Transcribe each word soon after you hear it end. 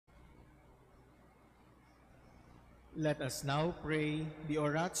Let us now pray the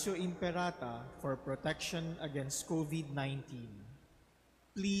Oratio Imperata for protection against COVID-19.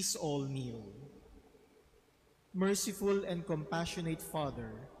 Please all kneel. Merciful and compassionate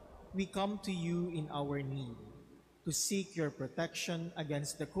Father, we come to you in our need to seek your protection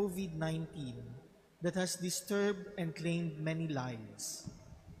against the COVID-19 that has disturbed and claimed many lives.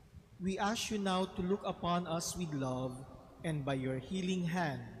 We ask you now to look upon us with love and by your healing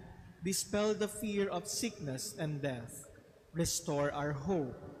hand, dispel the fear of sickness and death, restore our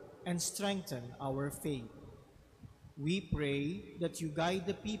hope, and strengthen our faith. We pray that you guide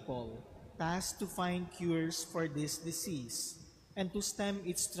the people tasked to find cures for this disease and to stem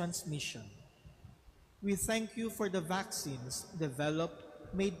its transmission. We thank you for the vaccines developed,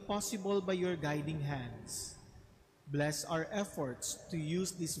 made possible by your guiding hands. Bless our efforts to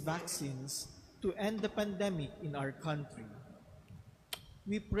use these vaccines to end the pandemic in our country.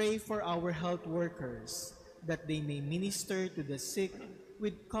 We pray for our health workers that they may minister to the sick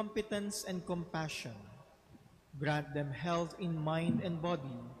with competence and compassion. Grant them health in mind and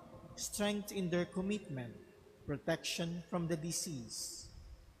body, strength in their commitment, protection from the disease.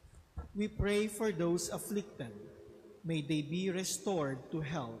 We pray for those afflicted. May they be restored to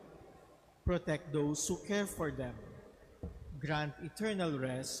health. Protect those who care for them. Grant eternal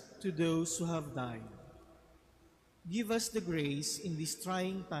rest to those who have died. Give us the grace in these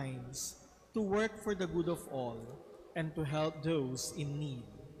trying times to work for the good of all and to help those in need.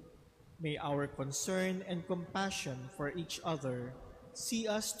 May our concern and compassion for each other see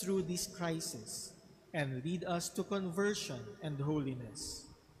us through this crisis and lead us to conversion and holiness.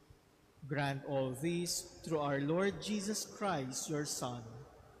 Grant all this through our Lord Jesus Christ, your Son,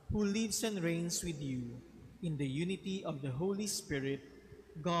 who lives and reigns with you in the unity of the Holy Spirit,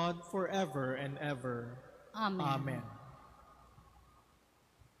 God forever and ever. Amen. Amen.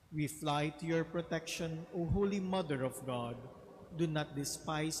 We fly to your protection, O Holy Mother of God. Do not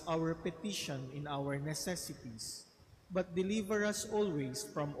despise our petition in our necessities, but deliver us always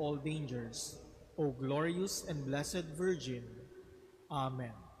from all dangers, O glorious and blessed Virgin.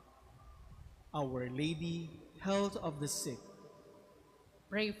 Amen. Our Lady, health of the sick.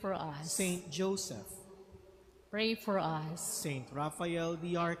 Pray for us. Saint Joseph. Pray for us. Saint Raphael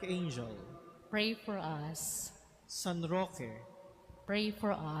the Archangel. Pray for us. San Roque. Pray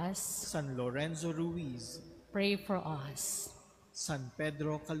for us. San Lorenzo Ruiz. Pray for us. San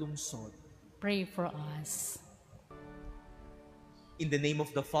Pedro Calungsod. Pray for us. In the name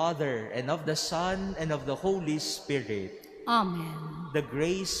of the Father, and of the Son, and of the Holy Spirit. Amen. The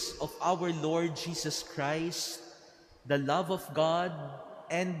grace of our Lord Jesus Christ, the love of God,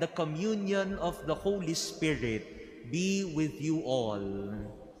 and the communion of the Holy Spirit be with you all.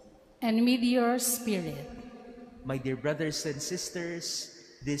 And with your spirit. My dear brothers and sisters,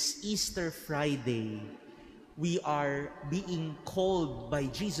 this Easter Friday, we are being called by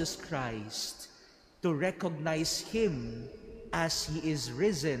Jesus Christ to recognize Him as He is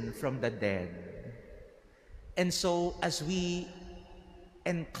risen from the dead. And so, as we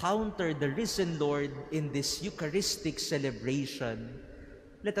encounter the risen Lord in this Eucharistic celebration,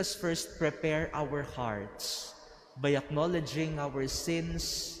 let us first prepare our hearts by acknowledging our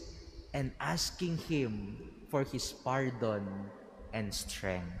sins and asking Him for His pardon and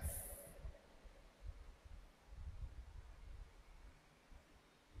strength.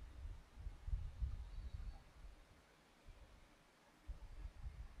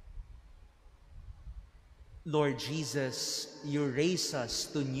 Lord Jesus, you raise us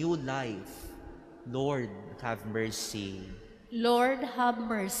to new life. Lord, have mercy. Lord, have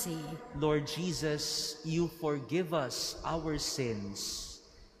mercy. Lord Jesus, you forgive us our sins.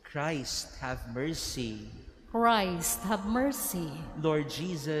 Christ, have mercy. Christ, have mercy. Lord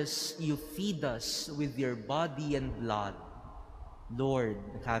Jesus, you feed us with your body and blood. Lord,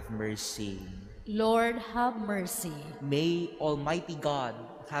 have mercy. Lord, have mercy. May Almighty God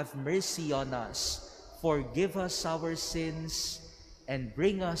have mercy on us, forgive us our sins, and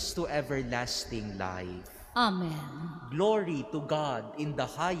bring us to everlasting life. Amen. Glory to God in the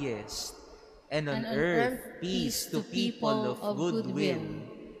highest, and on earth peace to people of good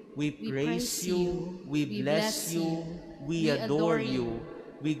will. We praise you, we bless you, we adore you,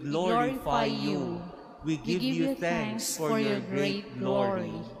 we glorify you, we give you thanks for your great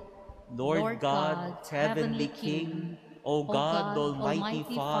glory. Lord God, Heavenly King, O God, Almighty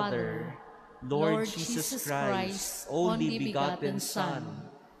Father, Lord Jesus Christ, only begotten Son,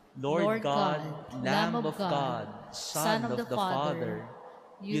 Lord God, Lamb of God, Son of the Father,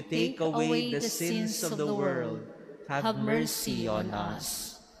 you take away the sins of the world, have mercy on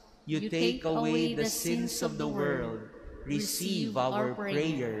us. You take away the sins of the world, receive our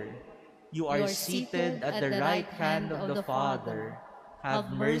prayer. You are seated at the right hand of the Father.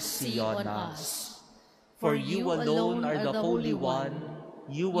 Have mercy on us. For you alone are the Holy One.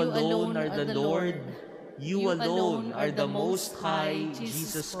 You alone are the Lord. You alone are the Most High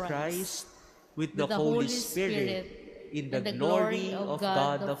Jesus Christ, with the Holy Spirit, in the glory of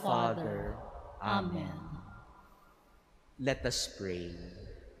God the Father. Amen. Let us pray.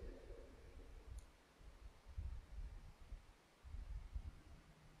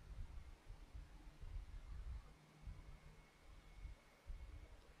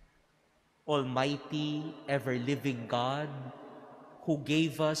 Almighty, ever-living God, who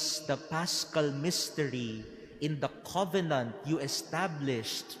gave us the Paschal mystery in the covenant you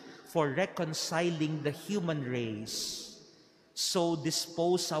established for reconciling the human race, so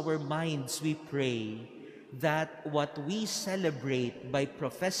dispose our minds, we pray, that what we celebrate by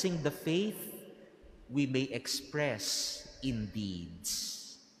professing the faith, we may express in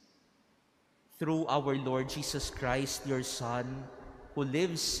deeds. Through our Lord Jesus Christ, your Son, who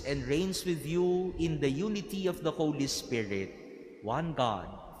lives and reigns with you in the unity of the Holy Spirit, one God,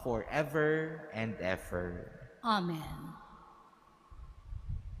 forever and ever. Amen.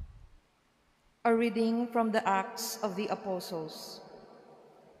 A reading from the Acts of the Apostles.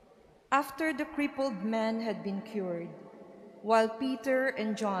 After the crippled man had been cured, while Peter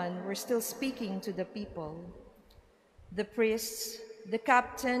and John were still speaking to the people, the priests, the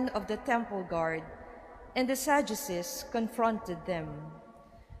captain of the temple guard, and the Sadducees confronted them,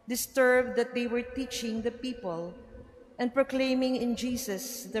 disturbed that they were teaching the people and proclaiming in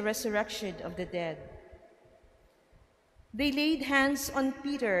Jesus the resurrection of the dead. They laid hands on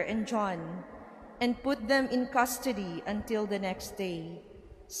Peter and John and put them in custody until the next day,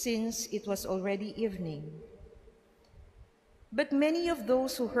 since it was already evening. But many of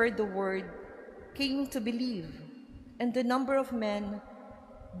those who heard the word came to believe, and the number of men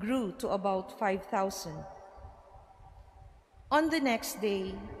grew to about 5,000. On the next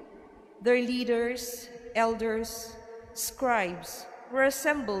day, their leaders, elders, scribes were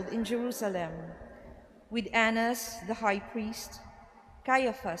assembled in Jerusalem with Annas the high priest,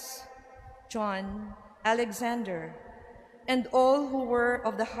 Caiaphas, John, Alexander, and all who were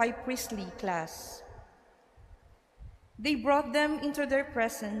of the high priestly class. They brought them into their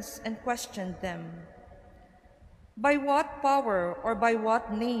presence and questioned them, "By what power or by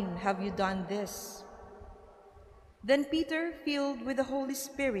what name have you done this?" Then Peter, filled with the Holy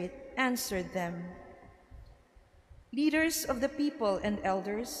Spirit, answered them, "Leaders of the people and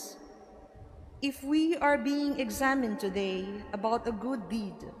elders, if we are being examined today about a good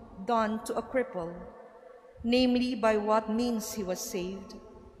deed done to a cripple, namely by what means he was saved,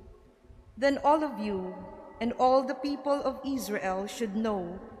 then all of you and all the people of Israel should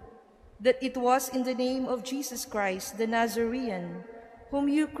know that it was in the name of Jesus Christ the Nazarene, whom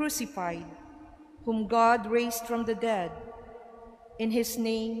you crucified, whom God raised from the dead. In his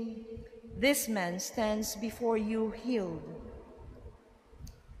name, this man stands before you healed.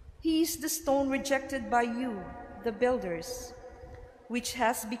 He is the stone rejected by you, the builders, which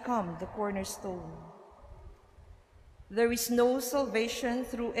has become the cornerstone. There is no salvation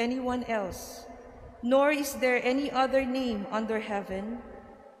through anyone else, nor is there any other name under heaven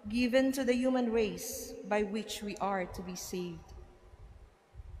given to the human race by which we are to be saved."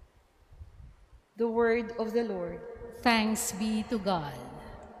 The word of the Lord. Thanks be to God.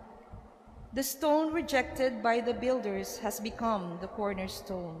 The stone rejected by the builders has become the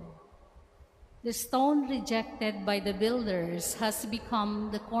cornerstone. The stone rejected by the builders has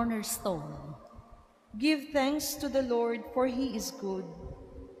become the cornerstone. Give thanks to the Lord, for he is good,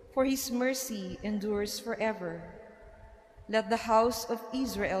 for his mercy endures forever. Let the house of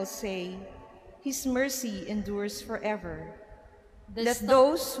Israel say, his mercy endures forever. Let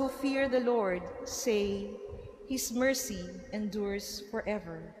those who fear the Lord say, his mercy endures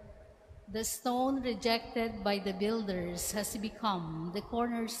forever. The stone rejected by the builders has become the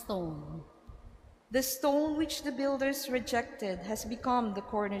cornerstone. The stone which the builders rejected has become the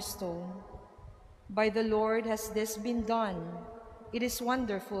cornerstone. By the Lord has this been done. It is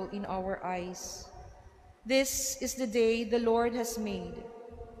wonderful in our eyes. This is the day the Lord has made.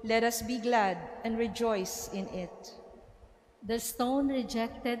 Let us be glad and rejoice in it. The stone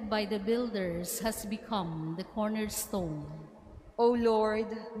rejected by the builders has become the cornerstone. O Lord,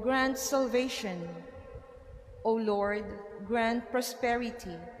 grant salvation. O Lord, grant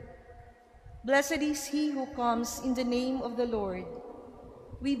prosperity. Blessed is he who comes in the name of the Lord.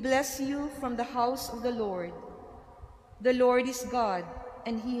 We bless you from the house of the Lord. The Lord is God,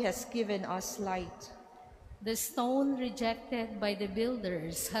 and he has given us light. The stone rejected by the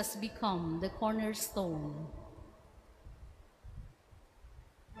builders has become the cornerstone.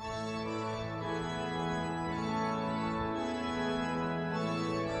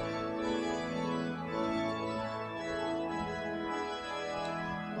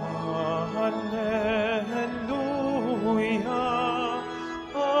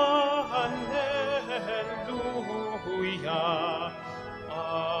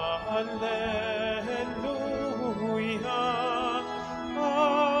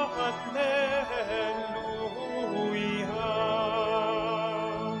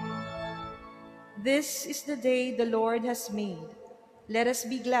 This is the day the Lord has made. Let us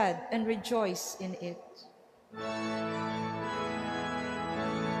be glad and rejoice in it.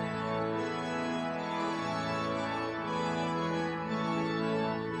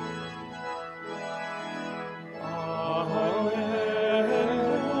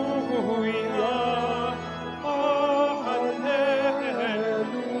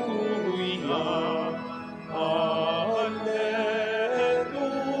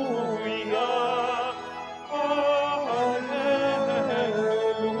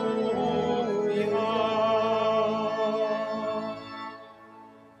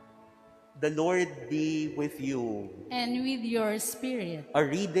 The Lord be with you. And with your spirit. A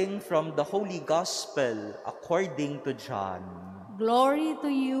reading from the Holy Gospel according to John. Glory to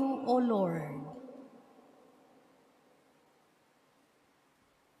you, O Lord.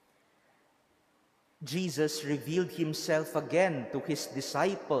 Jesus revealed himself again to his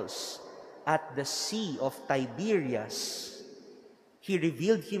disciples at the Sea of Tiberias. He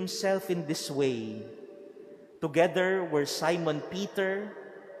revealed himself in this way. Together were Simon Peter,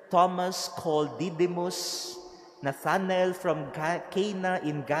 Thomas called Didymus, Nathanael from Cana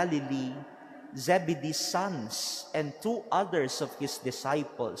in Galilee, Zebedee's sons, and 2 others of his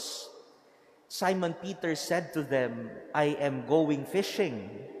disciples. Simon Peter said to them, "I am going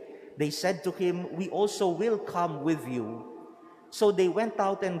fishing." They said to him, "We also will come with you." So they went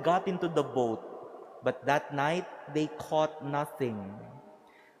out and got into the boat, but that night they caught nothing.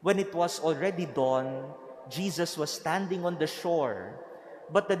 When it was already dawn, Jesus was standing on the shore,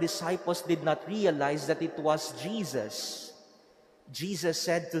 but the disciples did not realize that it was Jesus. Jesus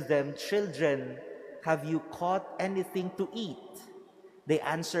said to them, "Children, have you caught anything to eat?" They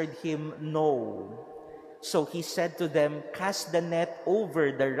answered him, "No." So he said to them, "Cast the net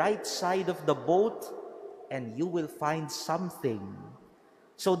over the right side of the boat, and you will find something."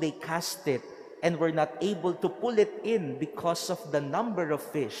 So they cast it, and were not able to pull it in because of the number of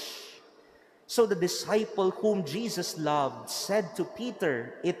fish. So the disciple whom Jesus loved said to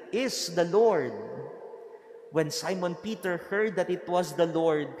Peter, "It is the Lord." When Simon Peter heard that it was the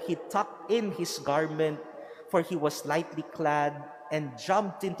Lord, he tucked in his garment, for he was lightly clad, and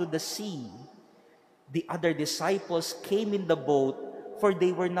jumped into the sea. The other disciples came in the boat, for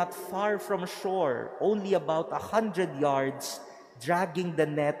they were not far from shore, only about 100 yards, dragging the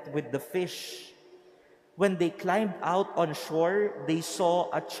net with the fish. When they climbed out on shore, they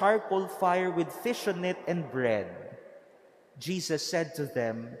saw a charcoal fire with fish on it and bread. Jesus said to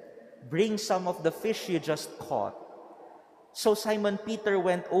them, "Bring some of the fish you just caught." So Simon Peter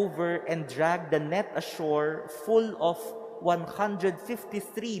went over and dragged the net ashore full of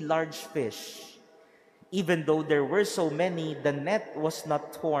 153 large fish. Even though there were so many, the net was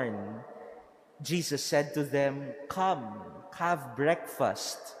not torn. Jesus said to them, "Come, have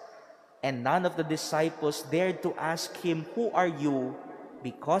breakfast." And none of the disciples dared to ask him, "Who are you?"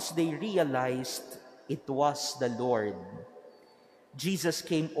 because they realized it was the Lord. Jesus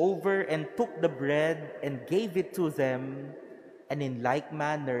came over and took the bread and gave it to them, and in like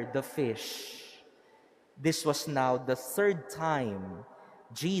manner the fish. This was now the 3rd time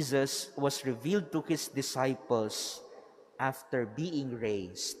Jesus was revealed to his disciples after being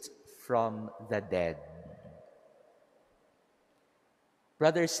raised from the dead.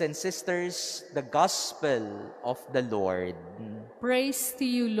 Brothers and sisters, the Gospel of the Lord. Praise to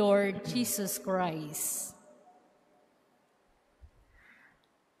you, Lord Jesus Christ.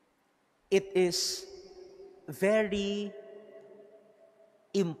 It is very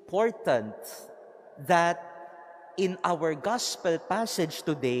important that in our Gospel passage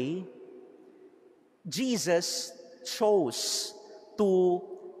today, Jesus chose to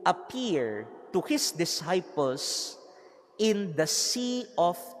appear to his disciples in the Sea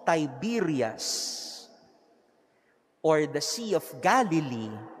of Tiberias, or the Sea of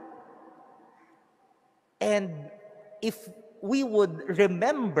Galilee. And if we would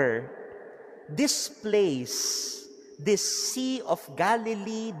remember this place, this Sea of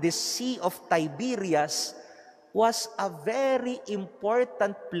Galilee, this Sea of Tiberias, was a very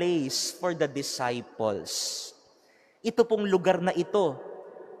important place for the disciples. Ito pong lugar na ito,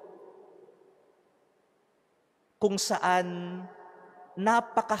 kung saan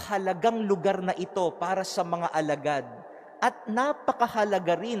napakahalagang lugar na ito para sa mga alagad. At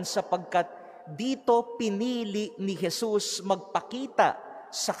napakahalaga rin sapagkat dito pinili ni Jesus magpakita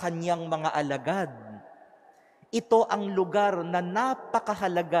sa kanyang mga alagad. Ito ang lugar na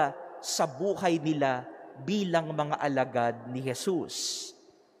napakahalaga sa buhay nila bilang mga alagad ni Jesus.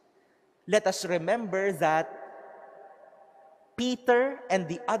 Let us remember that Peter and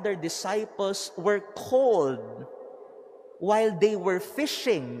the other disciples were called while they were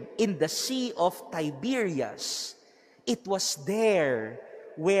fishing in the Sea of Tiberias, it was there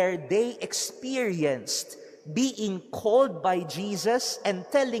where they experienced being called by Jesus and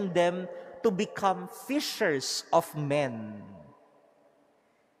telling them to become fishers of men.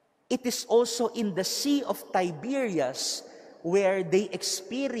 It is also in the Sea of Tiberias where they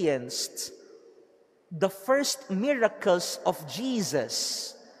experienced the first miracles of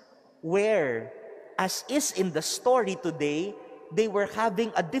Jesus, where, as is in the story today, they were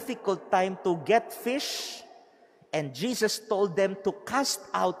having a difficult time to get fish, and Jesus told them to cast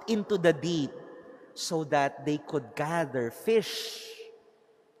out into the deep so that they could gather fish.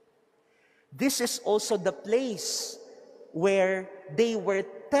 This is also the place where they were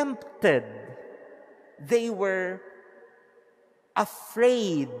tempted. They were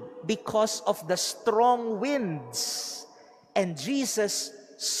afraid because of the strong winds. And Jesus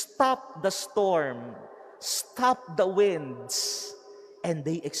stopped the storm, stopped the winds, and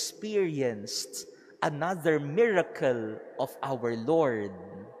they experienced another miracle of our Lord.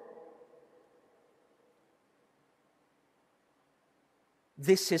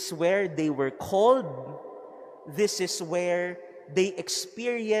 This is where they were called. This is where they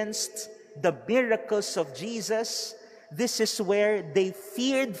experienced the miracles of Jesus. This is where they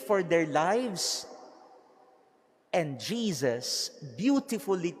feared for their lives. And Jesus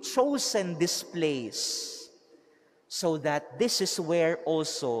beautifully chosen this place so that this is where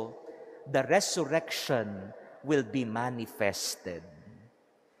also the resurrection will be manifested.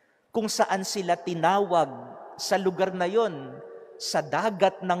 Kung saan sila tinawag sa lugar na yon, sa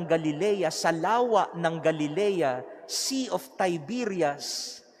dagat ng Galilea, sa lawa ng Galilea, Sea of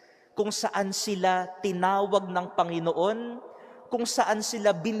Tiberias, kung saan sila tinawag ng Panginoon, kung saan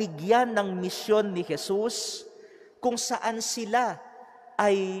sila binigyan ng misyon ni Jesus, kung saan sila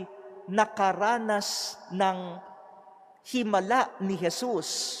ay nakaranas ng himala ni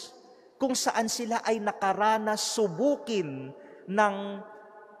Jesus, kung saan sila ay nakaranas subukin ng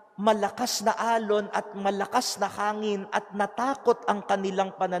malakas na alon at malakas na hangin at natakot ang kanilang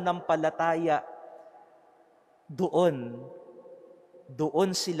pananampalataya. Doon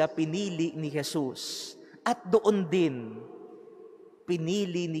sila pinili ni Jesus. At doon din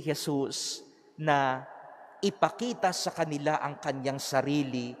pinili ni Jesus na ipakita sa kanila ang kanyang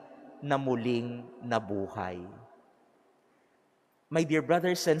sarili na muling nabuhay. My dear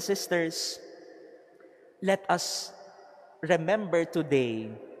brothers and sisters, let us remember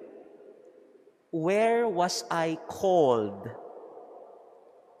today, where was I called?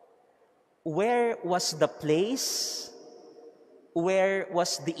 Where was the place? Where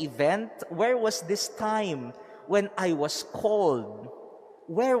was the event? Where was this time when I was called?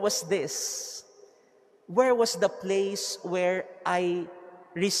 Where was this? Where was the place where I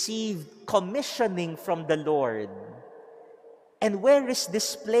received commissioning from the Lord? And where is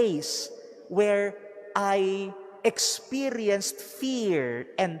this place where I experienced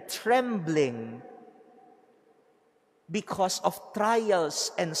fear and trembling because of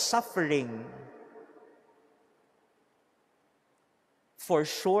trials and suffering? For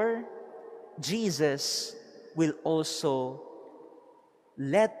sure, Jesus will also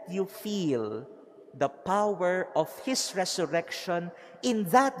let you feel the power of His resurrection in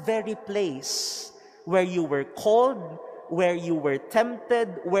that very place where you were called, where you were tempted,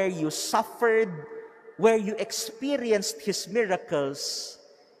 where you suffered, where you experienced His miracles.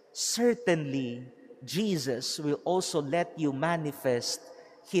 Certainly, Jesus will also let you manifest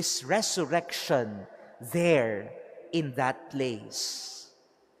His resurrection there in that place.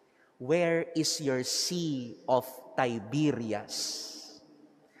 Where is your Sea of Tiberias?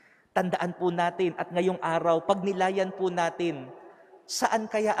 Tandaan po natin at ngayong araw, pagnilayan po natin, saan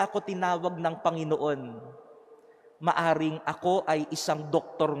kaya ako tinawag ng Panginoon? Maaring ako ay isang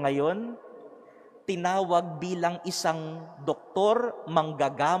doktor ngayon, tinawag bilang isang doktor,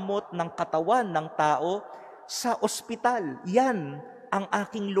 manggagamot ng katawan ng tao sa ospital. Yan ang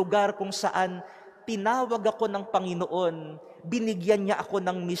aking lugar kung saan tinawag ako ng Panginoon, binigyan niya ako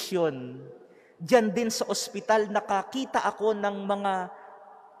ng misyon. Diyan din sa ospital, nakakita ako ng mga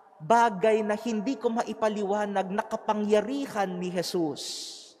bagay na hindi ko maipaliwanag na kapangyarihan ni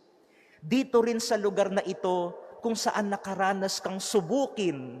Jesus. Dito rin sa lugar na ito, kung saan nakaranas kang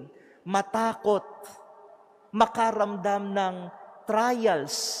subukin, matakot, makaramdam ng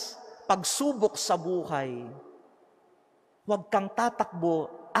trials, pagsubok sa buhay. Huwag kang tatakbo,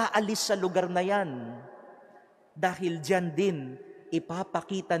 aalis sa lugar na yan. Dahil diyan din,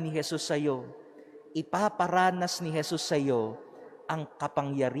 ipapakita ni Jesus sa iyo, ipaparanas ni Jesus sa iyo ang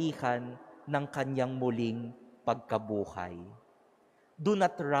kapangyarihan ng kanyang muling pagkabuhay. Do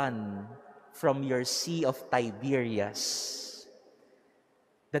not run from your Sea of Tiberias.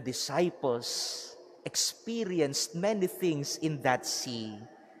 The disciples experienced many things in that sea,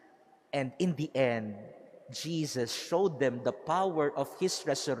 and in the end, Jesus showed them the power of His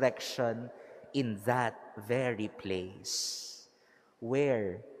resurrection in that very place.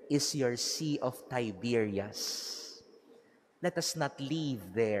 Where is your Sea of Tiberias? Let us not leave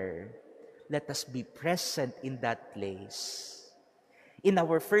there. Let us be present in that place. In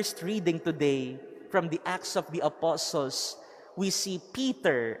our first reading today, from the Acts of the Apostles, we see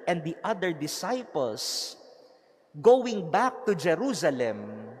Peter and the other disciples going back to Jerusalem.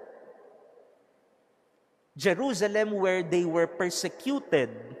 Jerusalem where they were persecuted.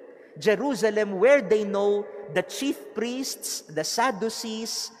 Jerusalem where they know the chief priests, the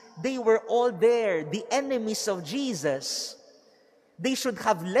Sadducees, they were all there, the enemies of Jesus. They should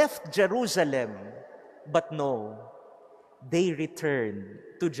have left Jerusalem, but no, they returned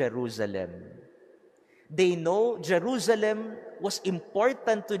to Jerusalem. They know Jerusalem was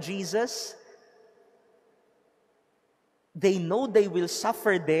important to Jesus. They know they will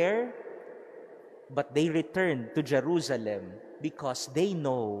suffer there, but they return to Jerusalem because they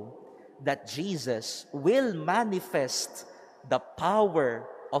know that Jesus will manifest the power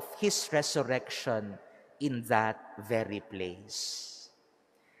of His resurrection in that very place.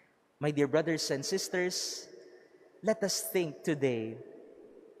 My dear brothers and sisters, let us think today,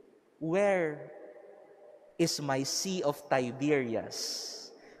 where is my Sea of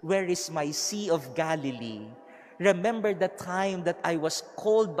Tiberias? Where is my Sea of Galilee? Remember the time that I was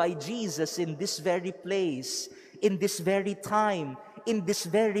called by Jesus in this very place, in this very time, in this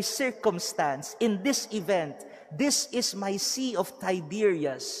very circumstance, in this event. This is my Sea of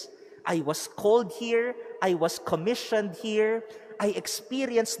Tiberias. I was called here. I was commissioned here. I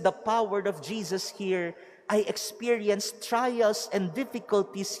experienced the power of Jesus here. I experienced trials and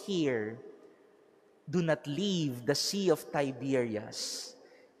difficulties here. Do not leave the Sea of Tiberias.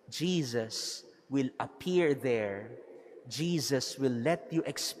 Jesus will appear there. Jesus will let you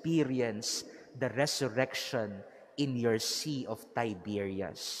experience the resurrection in your Sea of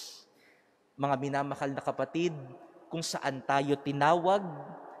Tiberias. Mga minamahal na kapatid, kung saan tayo tinawag,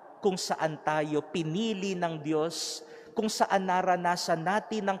 kung saan tayo pinili ng Diyos, kung saan naranasan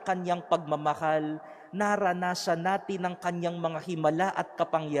natin ang Kanyang pagmamahal, naranasan natin ang Kanyang mga himala at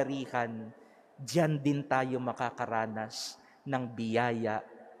kapangyarihan, diyan din tayo makakaranas ng biyaya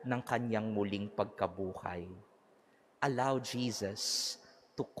ng Kanyang muling pagkabuhay. Allow Jesus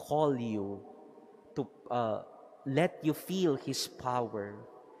to call you, to let you feel His power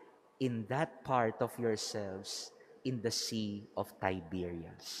in that part of yourselves in the Sea of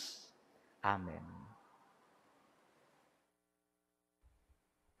Tiberias. Amen.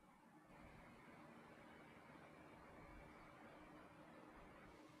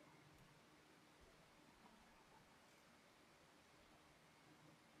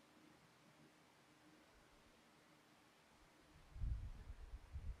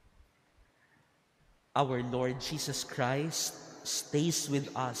 Our Lord Jesus Christ stays with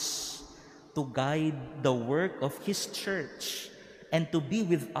us to guide the work of His church and to be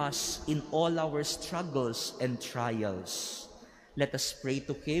with us in all our struggles and trials. Let us pray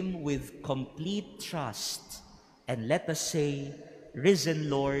to Him with complete trust, and let us say,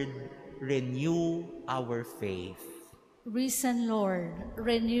 "Risen Lord, renew our faith." Risen Lord,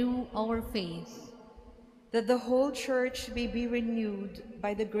 renew our faith. That the whole church may be renewed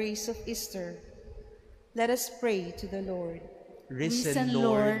by the grace of Easter, let us pray to the Lord. Risen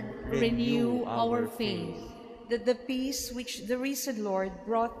Lord, renew our faith. That the peace which the risen Lord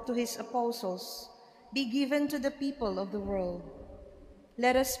brought to His apostles be given to the people of the world.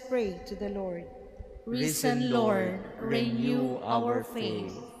 Let us pray to the Lord. Risen Lord, renew our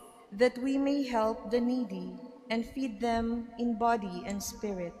faith. That we may help the needy and feed them in body and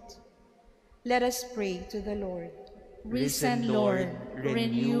spirit. Let us pray to the Lord. Risen Lord,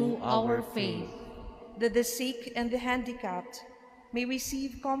 renew our faith. That the sick and the handicapped may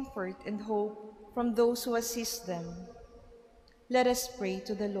receive comfort and hope from those who assist them. Let us pray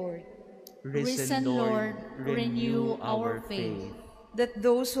to the Lord. Risen Lord, renew our faith. That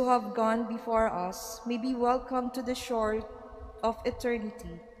those who have gone before us may be welcomed to the shore of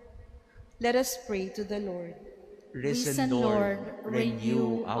eternity. Let us pray to the Lord. Risen Lord,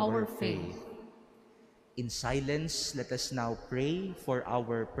 renew our faith. In silence, let us now pray for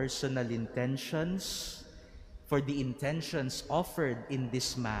our personal intentions, for the intentions offered in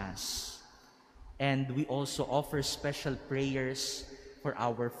this Mass. And we also offer special prayers for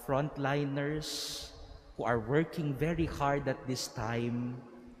our frontliners who are working very hard at this time.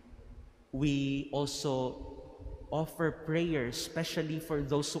 We also offer prayers, especially for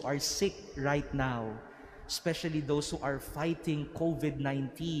those who are sick right now, especially those who are fighting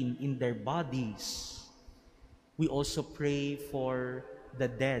COVID-19 in their bodies. We also pray for the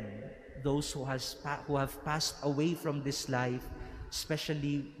dead, those who have passed away from this life,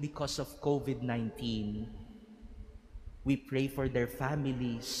 especially because of COVID-19. We pray for their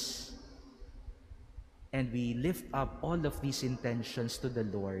families, and we lift up all of these intentions to the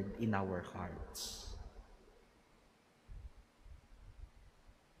Lord in our hearts.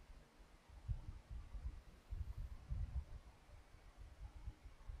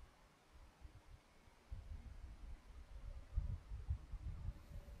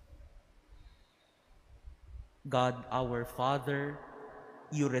 God our Father,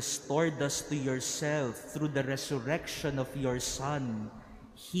 you restored us to yourself through the resurrection of your Son.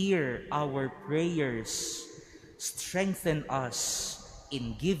 Hear our prayers. Strengthen us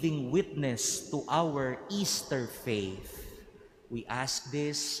in giving witness to our Easter faith. We ask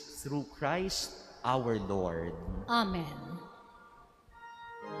this through Christ our Lord. Amen.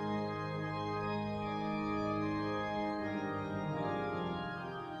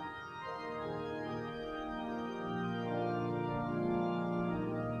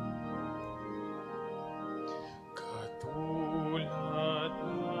 Katulad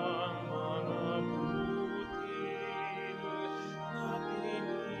ng mga butil na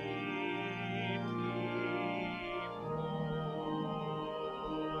tinitipon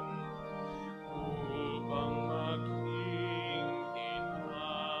upang maging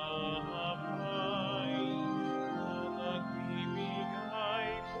tinapay na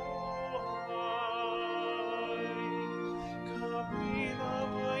nagbibigay buhay. Kami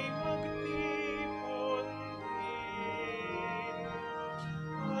nawa'y magtipon din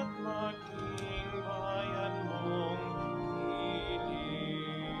at maging bayan mong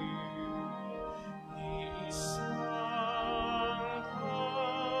hiling. Iisang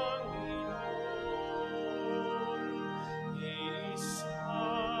Panginoon, iisang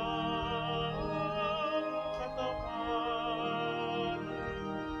katawan,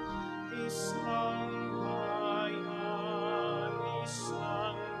 isang bayan,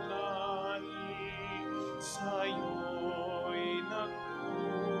 isang lahi, sa'yo'y nagpupugay.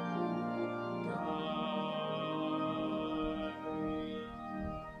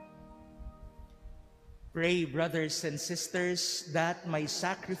 Pray, brothers and sisters, that my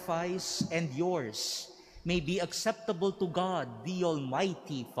sacrifice and yours may be acceptable to God, the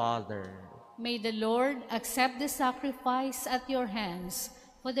Almighty Father. May the Lord accept the sacrifice at your hands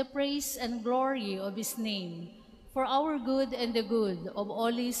for the praise and glory of his name, for our good and the good of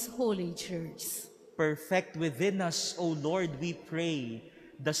all his holy church. Perfect within us, O Lord, we pray,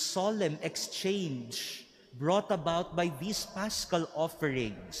 the solemn exchange brought about by these paschal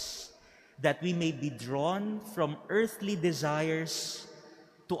offerings, that we may be drawn from earthly desires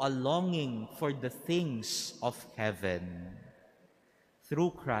to a longing for the things of heaven.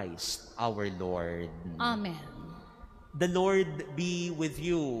 Through Christ our Lord. Amen. The Lord be with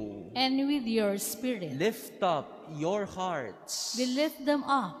you. And with your spirit. Lift up your hearts. We lift them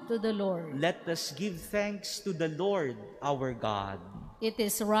up to the Lord. Let us give thanks to the Lord our God. It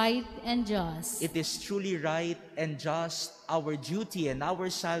is right and just. It is truly right and just, our duty and our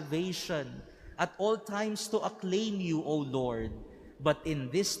salvation, at all times to acclaim you, O Lord, but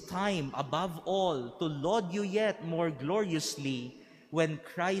in this time, above all, to laud you yet more gloriously, when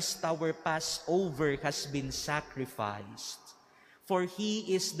Christ our Passover has been sacrificed. For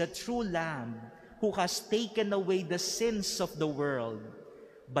he is the true Lamb who has taken away the sins of the world.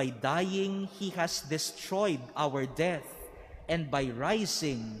 By dying, he has destroyed our death, and by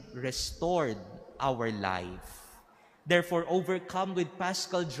rising, restored our life. Therefore, overcome with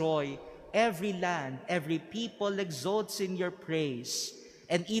paschal joy, every land, every people exalts in your praise,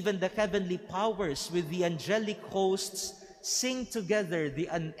 and even the heavenly powers with the angelic hosts sing together the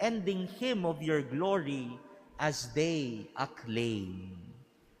unending hymn of your glory as they acclaim.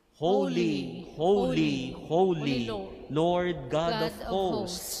 Holy, holy, holy, Lord God of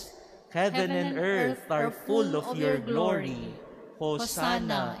hosts, heaven and earth are full of your glory.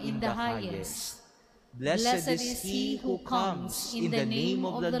 Hosanna in the highest. Blessed is he who comes in the name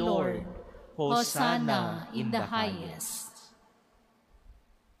of the Lord. Hosanna in the highest.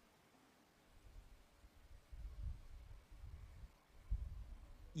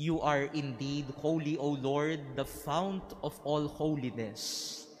 You are indeed holy, O Lord, the fount of all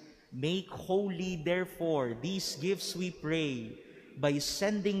holiness. Make holy, therefore, these gifts, we pray, by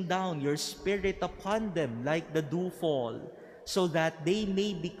sending down your Spirit upon them like the dewfall, so that they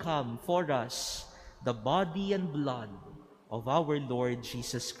may become for us the body and blood of our Lord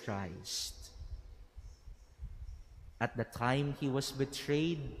Jesus Christ. At the time he was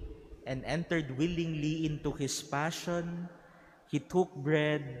betrayed and entered willingly into his passion, he took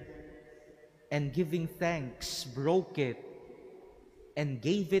bread and giving thanks, broke it and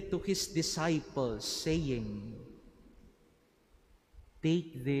gave it to his disciples, saying,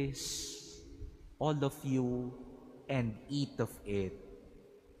 "Take this, all of you, and eat of it,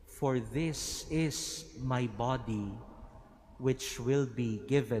 for this is my body, which will be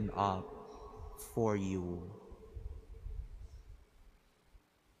given up for you."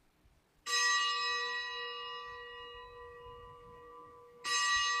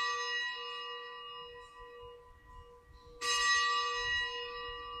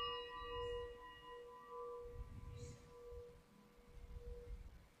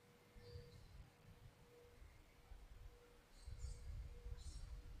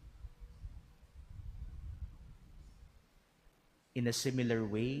 In a similar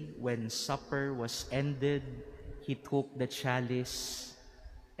way, when supper was ended, he took the chalice,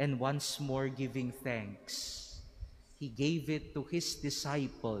 and once more giving thanks, he gave it to his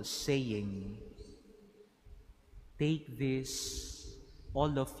disciples, saying, "Take this,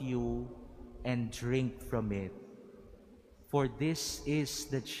 all of you, and drink from it, for this is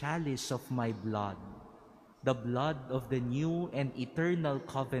the chalice of my blood, the blood of the new and eternal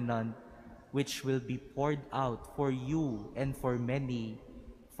covenant, which will be poured out for you and for many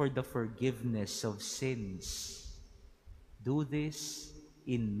for the forgiveness of sins. Do this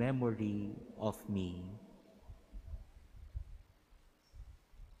in memory of me."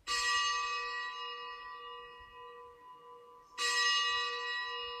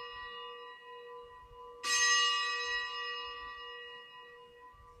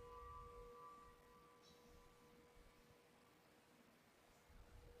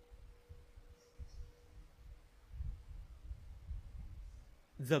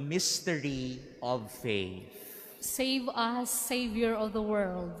 The mystery of faith. Save us, Savior of the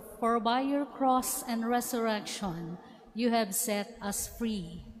world, for by your cross and resurrection you have set us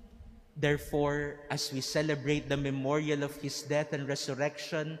free. Therefore, as we celebrate the memorial of his death and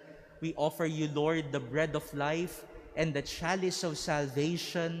resurrection, we offer you, Lord, the bread of life and the chalice of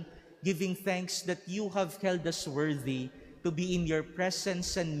salvation, giving thanks that you have held us worthy to be in your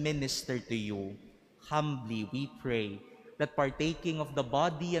presence and minister to you. Humbly we pray that partaking of the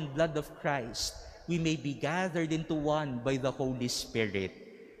body and blood of Christ, we may be gathered into one by the Holy Spirit.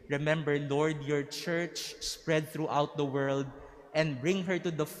 Remember, Lord, your church spread throughout the world and bring her to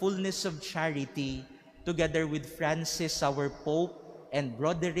the fullness of charity, together with Francis, our Pope, and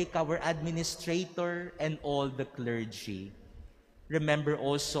Broderick, our administrator, and all the clergy. Remember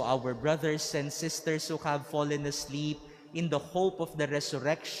also our brothers and sisters who have fallen asleep in the hope of the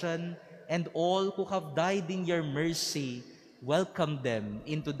resurrection, and all who have died in your mercy. Welcome them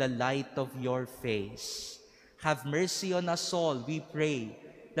into the light of your face. Have mercy on us all, we pray,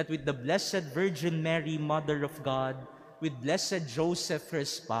 that with the Blessed Virgin Mary, Mother of God, with Blessed Joseph, her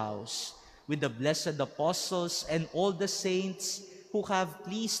spouse, with the blessed apostles and all the saints who have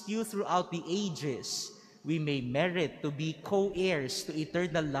pleased you throughout the ages, we may merit to be co-heirs to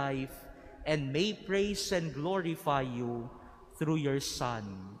eternal life, and may praise and glorify you through your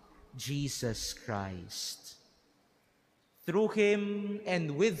Son, Jesus Christ. Through him,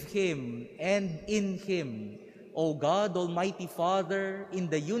 and with him, and in him, O God, Almighty Father, in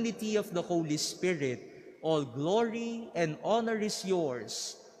the unity of the Holy Spirit, all glory and honor is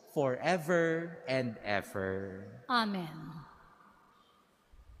yours forever and ever. Amen.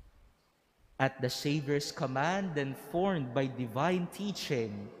 At the Savior's command and formed by divine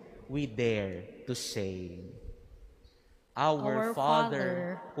teaching, we dare to say, Our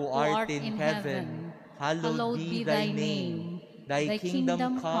Father, who art in heaven, hallowed be thy name. Thy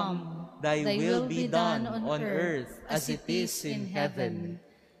kingdom come, thy will be done on earth as it is in heaven.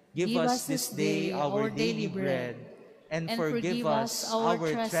 Give us this day our daily bread, and forgive us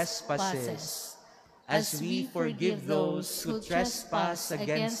our trespasses, as we forgive those who trespass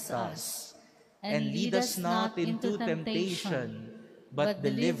against us. And lead us not into temptation, but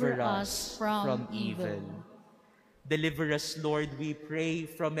deliver us from evil. Deliver us, Lord, we pray,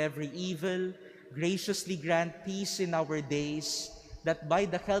 from every evil. Graciously grant peace in our days, that by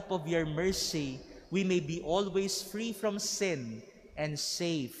the help of your mercy, we may be always free from sin and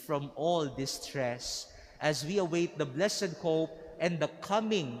safe from all distress, as we await the blessed hope and the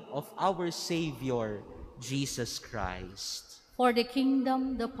coming of our Savior, Jesus Christ. For the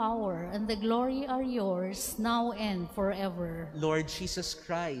kingdom, the power, and the glory are yours, now and forever. Lord Jesus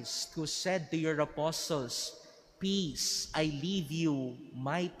Christ, who said to your apostles, Peace I leave you,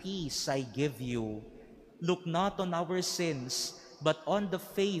 my peace I give you. Look not on our sins, but on the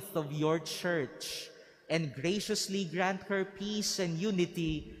faith of your church, and graciously grant her peace and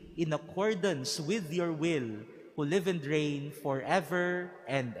unity in accordance with your will, who live and reign forever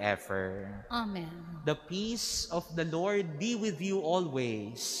and ever. Amen. The peace of the Lord be with you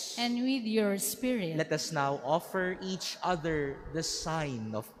always. And with your spirit. Let us now offer each other the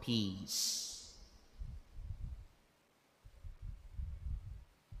sign of peace.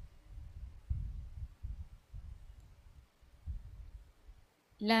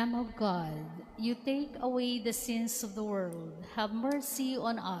 Lamb of God, you take away the sins of the world. Have mercy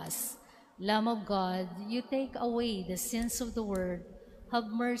on us. Lamb of God, you take away the sins of the world. Have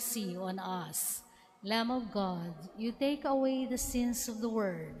mercy on us. Lamb of God, you take away the sins of the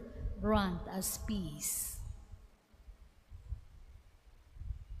world. Grant us peace.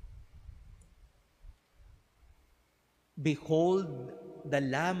 Behold the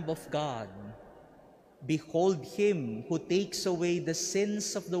Lamb of God. Behold him who takes away the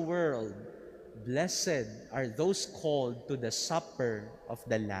sins of the world. Blessed are those called to the supper of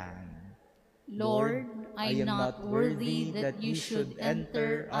the Lamb. Lord, I am not worthy that you should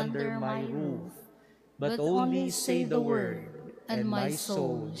enter under my roof, but only say the word, and my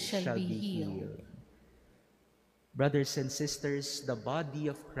soul shall be healed. Brothers and sisters, the body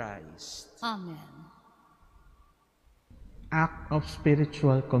of Christ. Amen. Act of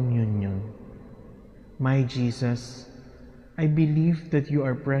spiritual communion. My Jesus, I believe that you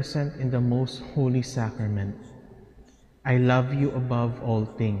are present in the most holy sacrament. I love you above all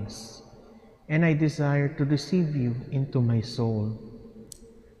things, and I desire to receive you into my soul.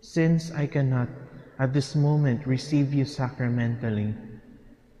 Since I cannot at this moment receive you sacramentally,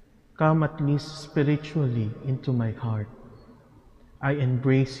 come at least spiritually into my heart. I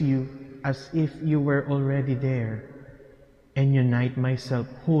embrace you as if you were already there, and unite myself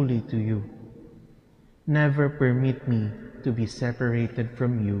wholly to you. Never permit me to be separated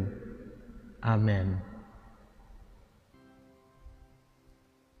from you. Amen.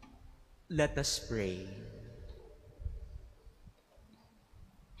 Let us pray.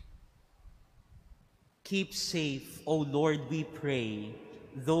 Keep safe, O Lord, we pray,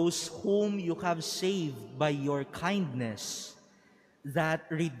 those whom you have saved by your kindness, that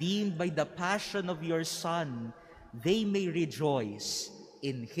redeemed by the passion of your Son, they may rejoice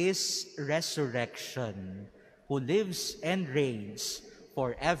in his resurrection, who lives and reigns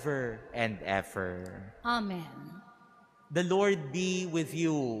forever and ever. Amen. The Lord be with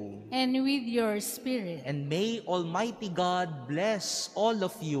you. And with your spirit. And may Almighty God bless all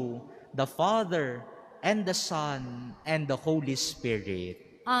of you, the Father, and the Son, and the Holy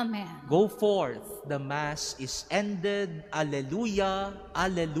Spirit. Amen. Go forth, the Mass is ended. Alleluia,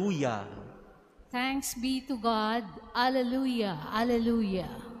 alleluia. Thanks be to God. Alleluia, alleluia.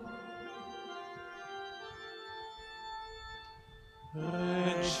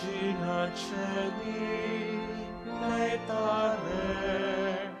 Regina Celi, laetare,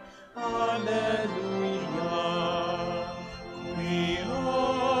 alleluia.